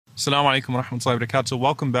Assalamu alaikum wa rahmatullahi wa barakatuh.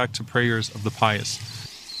 Welcome back to Prayers of the Pious.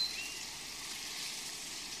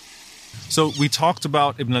 So we talked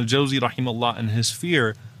about Ibn al-Jawzi rahimahullah and his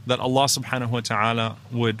fear that Allah subhanahu wa ta'ala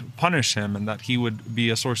would punish him and that he would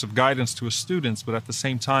be a source of guidance to his students, but at the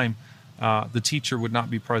same time the teacher would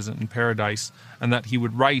not be present in paradise, and that he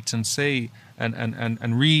would write and say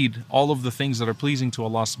and read all of the things that are pleasing to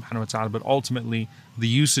Allah subhanahu wa ta'ala, but ultimately the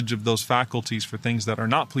usage of those faculties for things that are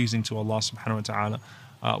not pleasing to Allah subhanahu wa ta'ala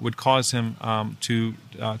would cause him to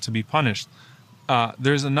be punished.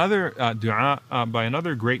 There's another dua by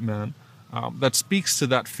another great man that speaks to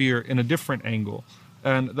that fear in a different angle,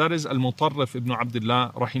 and that is Al-Mutarrif ibn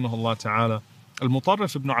Abdullah rahimahullah ta'ala.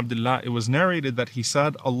 Al-Mutarrif ibn Abdullah, it was narrated that he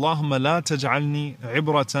said, Allahumma la taj'alni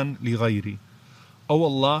ibratan li ghayri. Oh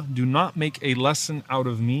Allah, do not make a lesson out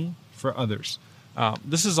of me for others.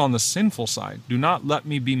 This is on the sinful side. Do not let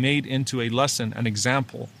me be made into a lesson, an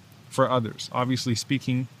example for others. Obviously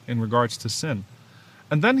speaking in regards to sin.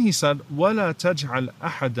 And then he said, وَلَا تَجْعَلْ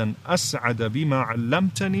أَحَدًا أَسْعَدَ بِمَا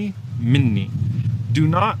عَلَّمْتَنِي مِنِّي. Do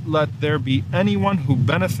not let there be anyone who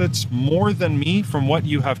benefits more than me from what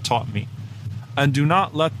you have taught me. And do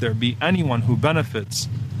not let there be anyone who benefits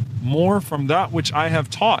more from that which I have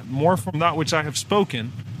taught, more from that which I have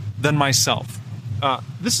spoken than myself.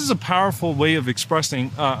 This is a powerful way of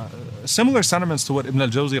expressing similar sentiments to what Ibn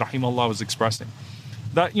al-Jawzi rahimahullah was expressing.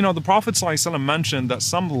 That, the Prophet ﷺ mentioned that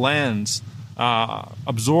some lands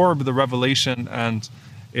absorb the revelation, and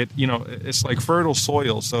it's like fertile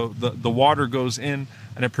soil. So the water goes in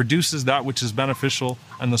and it produces that which is beneficial,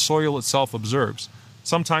 and the soil itself absorbs.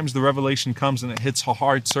 Sometimes the revelation comes and it hits a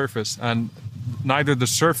hard surface, and neither the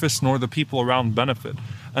surface nor the people around benefit.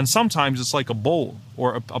 And sometimes it's like a bowl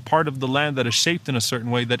or a part of the land that is shaped in a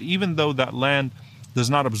certain way that even though that land does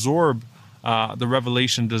not absorb the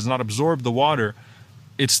revelation, does not absorb the water,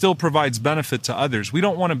 it still provides benefit to others. We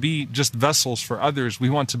don't want to be just vessels for others. We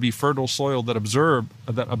want to be fertile soil that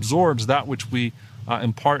absorbs that which we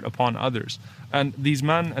impart upon others. And these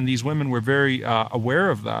men and these women were very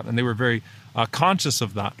aware of that, and they were very conscious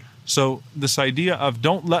of that. So this idea of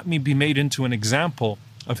don't let me be made into an example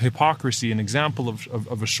of hypocrisy, an example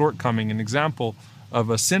of a shortcoming, an example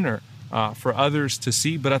of a sinner for others to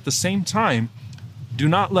see, but at the same time, do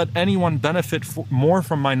not let anyone benefit more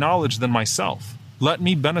from my knowledge than myself. Let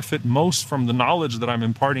me benefit most from the knowledge that I'm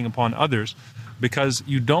imparting upon others, because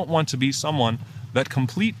you don't want to be someone that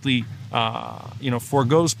completely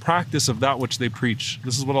forgoes practice of that which they preach.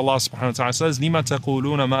 This is what Allah subhanahu wa ta'ala says, لِمَا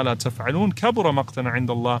تَقُولُونَ مَا لَا تَفْعَلُونَ كَبُرَ مَقْتًا عِنْدَ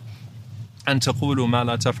اللَّهِ أَن تَقُولُوا مَا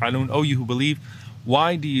لَا تَفْعَلُونَ. O you who believe,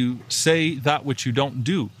 why do you say that which you don't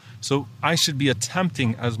do? So I should be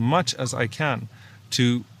attempting as much as I can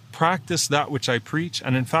to practice that which I preach,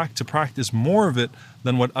 and in fact to practice more of it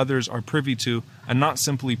than what others are privy to, and not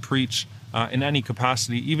simply preach in any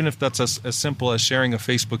capacity, even if that's as simple as sharing a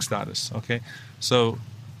Facebook status. Okay, so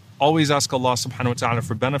always ask Allah subhanahu wa ta'ala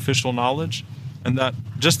for beneficial knowledge, and that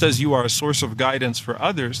just as you are a source of guidance for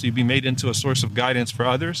others, you be made into a source of guidance for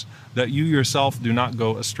others, that you yourself do not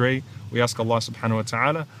go astray. We ask Allah subhanahu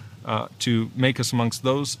wa ta'ala to make us amongst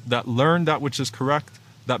those that learn that which is correct,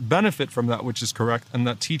 that benefit from that which is correct, and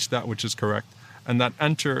that teach that which is correct, and that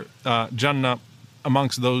enter Jannah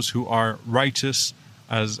amongst those who are righteous,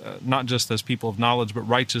 as not just as people of knowledge, but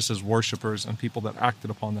righteous as worshippers and people that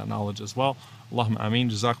acted upon that knowledge as well. Allahumma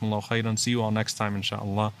ameen. Jazakumullahu khairan. See you all next time,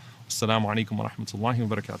 inshaAllah. Assalamu alaikum wa rahmatullahi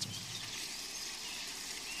wa barakatuh.